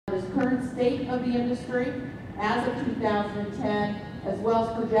current state of the industry as of 2010, as well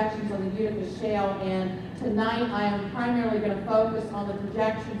as projections on the Utica Shale. And tonight I am primarily going to focus on the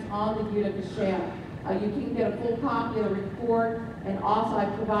projections on the Utica Shale. You can get a full copy of the report, and also I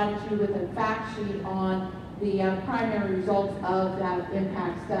provided you with a fact sheet on the primary results of that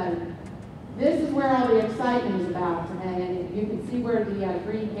impact study. This is where all the excitement is about, and you can see where the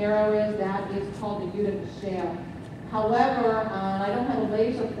green arrow is. That is called the Utica Shale. However, I don't have a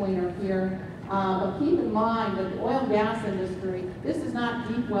laser pointer here, but keep in mind that the oil and gas industry, this is not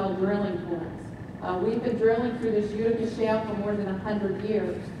deep well drilling for us. We've been drilling through this Utica Shale for more than 100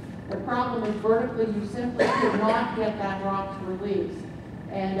 years. The problem is vertically, you simply could not get that rock to release.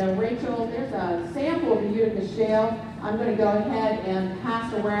 And Rachel, there's a sample of the Utica Shale I'm going to go ahead and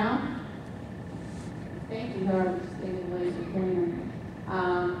pass around. Thank you, whoever stated laser pointer.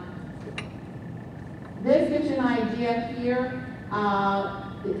 This gives you an idea here.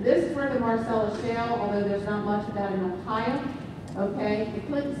 This is where the Marcellus Shale, although there's not much of that in Ohio. Okay, the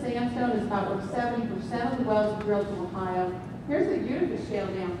Clinton Sandstone is about where 70% of the wells are drilled in Ohio. Here's the Utica Shale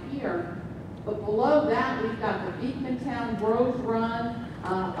down here, but below that we've got the Beekmantown, Groves Run,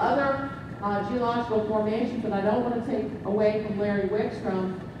 other geological formations that I don't want to take away from Larry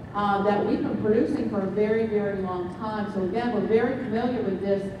Wickstrom that we've been producing for a very, very long time. So again, we're very familiar with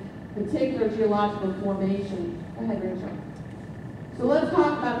this particular geological formation. Go ahead, Rachel. So let's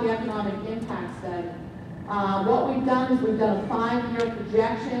talk about the economic impact study. What we've done is we've done a 5-year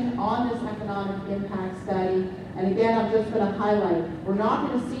projection on this economic impact study. And again, I'm just going to highlight, we're not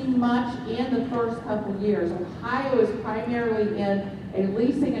going to see much in the first couple years. Ohio is primarily in a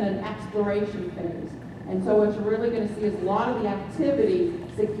leasing and an exploration phase. And so what you're really going to see is a lot of the activity,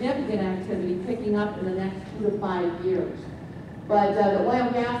 significant activity, picking up in the next 2 to 5 years. But the oil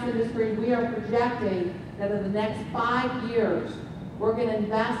and gas industry, we are projecting that in the next 5 years, we're going to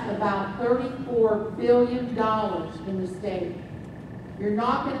invest about $34 billion in the state. You're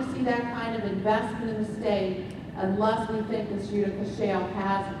not going to see that kind of investment in the state unless we think this Utica Shale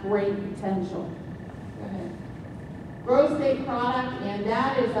has great potential. Go ahead. Gross state product, and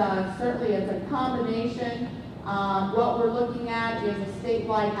that is certainly it's a combination. What we're looking at is a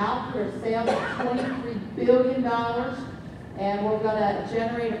statewide output of sales of $23 billion, and we're going to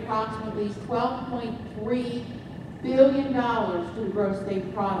generate approximately $12.3 billion to the gross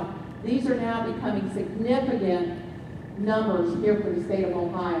state product. These are now becoming significant numbers here for the state of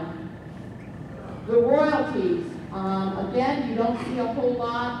Ohio. The royalties, again, you don't see a whole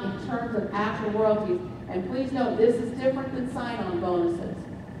lot in terms of actual royalties. And please note, this is different than sign-on bonuses.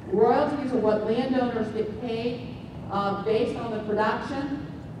 Royalties are what landowners get paid based on the production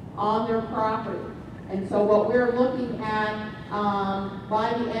on their property. And so what we're looking at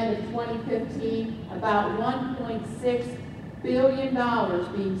by the end of 2015, about $1.6 billion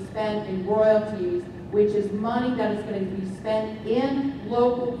being spent in royalties, which is money that is going to be spent in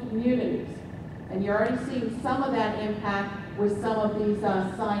local communities. And you're already seeing some of that impact with some of these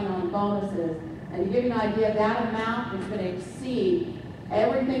sign-on bonuses. And to give you an idea, that amount is going to exceed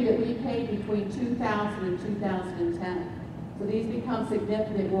everything that we paid between 2000 and 2010. So these become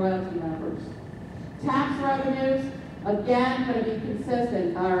significant royalty numbers. Tax revenues, again, going to be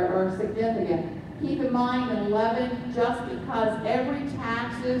consistent or significant. Keep in mind in 11, just because every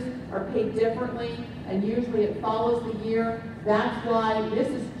taxes are paid differently and usually it follows the year, that's why this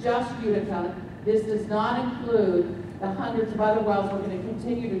is just Utica. This does not include the hundreds of other wells we're going to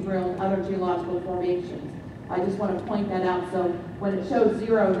continue to drill in other geological formations. I just want to point that out. So when it shows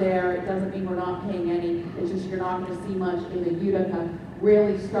 0 there, it doesn't mean we're not paying any. It's just you're not going to see much in the Utica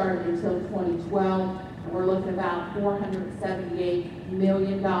really start until 2012. And we're looking at about $478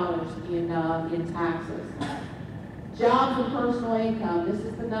 million in taxes. Jobs and personal income. This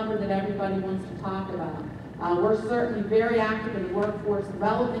is the number that everybody wants to talk about. We're certainly very active in the workforce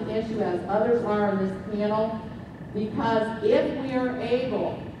development issue, as others are in this panel, because if we are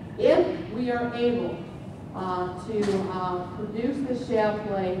able to produce the shale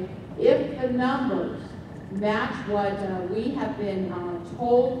play, if the numbers match what we have been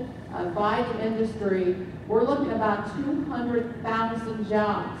told by the industry, we're looking at about 200,000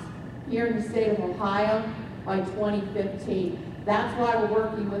 jobs here in the state of Ohio by 2015. That's why we're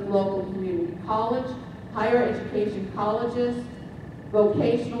working with local community college, higher education colleges,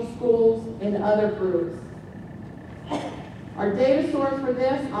 vocational schools, and other groups. Our data source for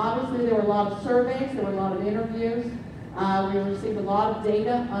this, obviously there were a lot of surveys, there were a lot of interviews. We received a lot of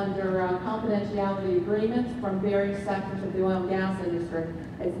data under confidentiality agreements from various sectors of the oil and gas industry.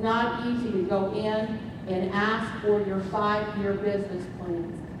 It's not easy to go in and ask for your 5-year business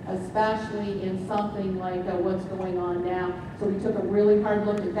plans. especially in something like what's going on now. So we took a really hard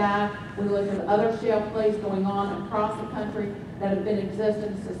look at that. We looked at other shale plays going on across the country that have been in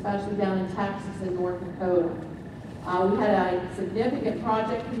existence, especially down in Texas and North Dakota. We had a significant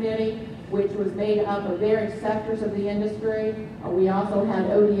project committee which was made up of various sectors of the industry. We also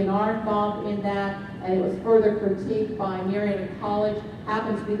had OD&R involved in that, and it was further critiqued by Marietta College,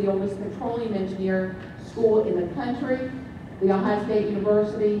 happens to be the oldest petroleum engineer school in the country, the Ohio State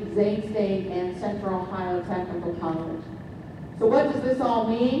University, Zane State, and Central Ohio Technical College. So what does this all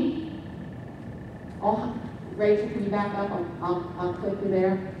mean? Oh, Rachel, can you back up? I'll click you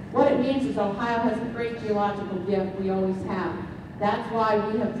there. What it means is Ohio has a great geological gift, we always have. That's why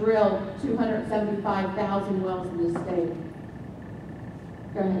we have drilled 275,000 wells in this state.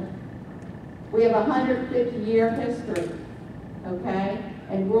 Go ahead. We have a 150-year history, okay?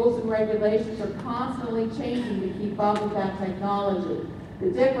 And rules and regulations are constantly changing to keep up with that technology. The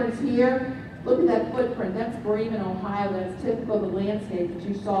difference here, look at that footprint. That's Bremen, Ohio. That's typical of the landscape that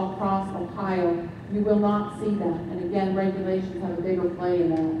you saw across Ohio. You will not see that. And again, regulations have a bigger play in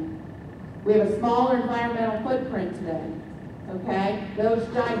that. We have a smaller environmental footprint today. Okay, those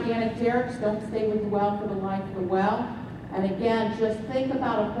gigantic derricks don't stay with the well for the life of the well. And again, just think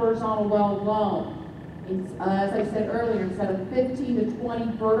about a horizontal well alone. As I said earlier, instead of 15 to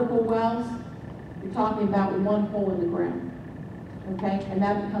 20 vertical wells, you're talking about one hole in the ground. Okay, and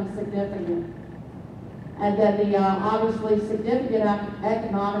that becomes significant. And then the obviously significant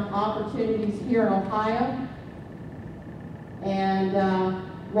economic opportunities here in Ohio and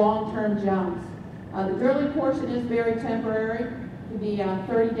long-term jobs. The drilling portion is very temporary. It could be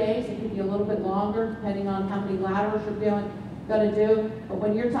 30 days, it could be a little bit longer, depending on how many laterals you're going to do. But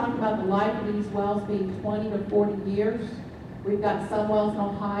when you're talking about the life of these wells being 20 to 40 years, we've got some wells in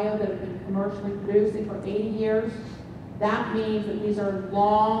Ohio that have been commercially producing for 80 years. That means that these are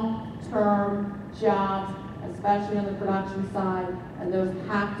long-term jobs, especially on the production side, and those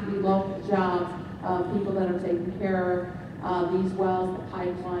have to be local jobs, people that are taking care of these wells, the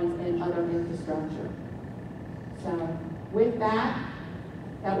pipelines, and other infrastructure. So with that,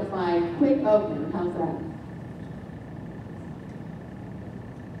 that was my quick opener. How's that?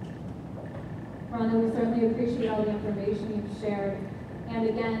 Rhonda, we certainly appreciate all the information you've shared. And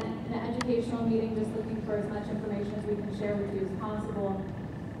again, in an educational meeting, just looking for as much information as we can share with you as possible.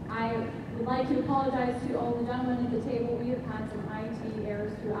 I would like to apologize to all the gentlemen at the table. We have had some IT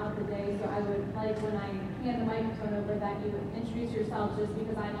errors throughout the day, so I would like, when I hand the microphone over, that you would introduce yourself, just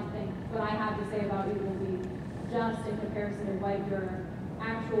because I don't think what I have to say about you will be just in comparison to what your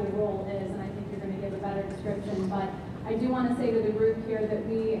actual role is, and I think you're going to give a better description. But I do want to say to the group here that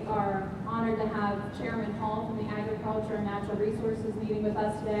we are honored to have Chairman Hall from the Agriculture and Natural Resources meeting with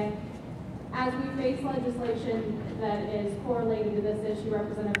us today. As we face legislation that is correlated to this issue,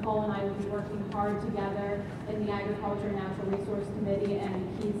 Representative Hall and I will be working hard together in the Agriculture and Natural Resource Committee,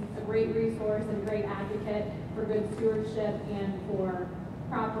 and he's a great resource and great advocate for good stewardship and for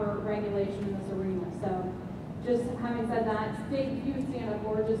proper regulation in this arena. So just having said that, if you stand up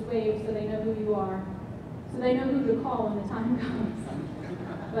or just wave so they know who you are, so they know who to call when the time comes.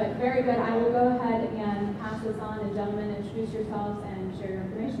 But very good. I will go ahead and pass this on to gentlemen. Introduce yourselves and share your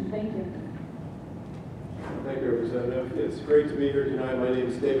information. Thank you. Thank you, Representative. It's great to be here tonight. My name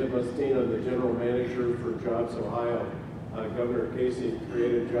is David Mustine. I'm the General Manager for Jobs Ohio. Governor Casey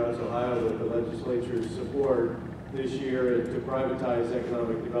created Jobs Ohio with the legislature's support this year to privatize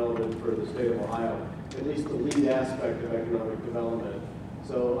economic development for the state of Ohio, at least the lead aspect of economic development.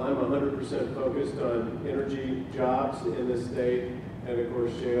 So I'm 100% focused on energy jobs in this state, and of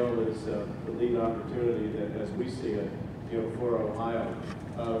course shale is the lead opportunity that, as we see it, for Ohio.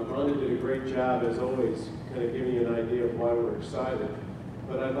 Rhonda did a great job, as always, kind of giving you an idea of why we're excited.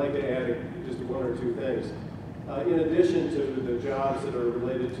 But I'd like to add just one or two things. In addition to the jobs that are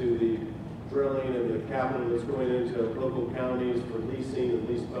related to the drilling and the capital that's going into local counties for leasing and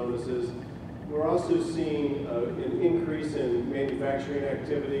lease bonuses, we're also seeing an increase in manufacturing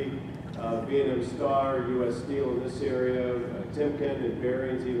activity. B&M Star, U.S. Steel in this area, Timken and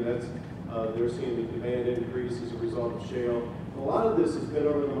Bearings, even they're seeing the demand increase as a result of shale. A lot of this has been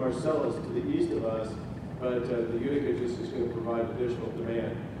over the Marcellus to the east of us, but the Utica just is going to provide additional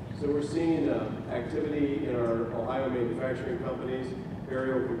demand. So we're seeing activity in our Ohio manufacturing companies.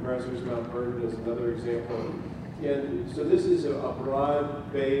 Aerial compressors, Mount Vernon is another example. And so this is a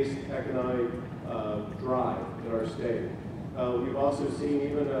broad-based economic drive in our state. We've also seen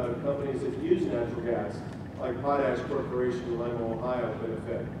even companies that use natural gas, like Potash Corporation in Lima, Ohio,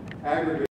 benefit. Aggregate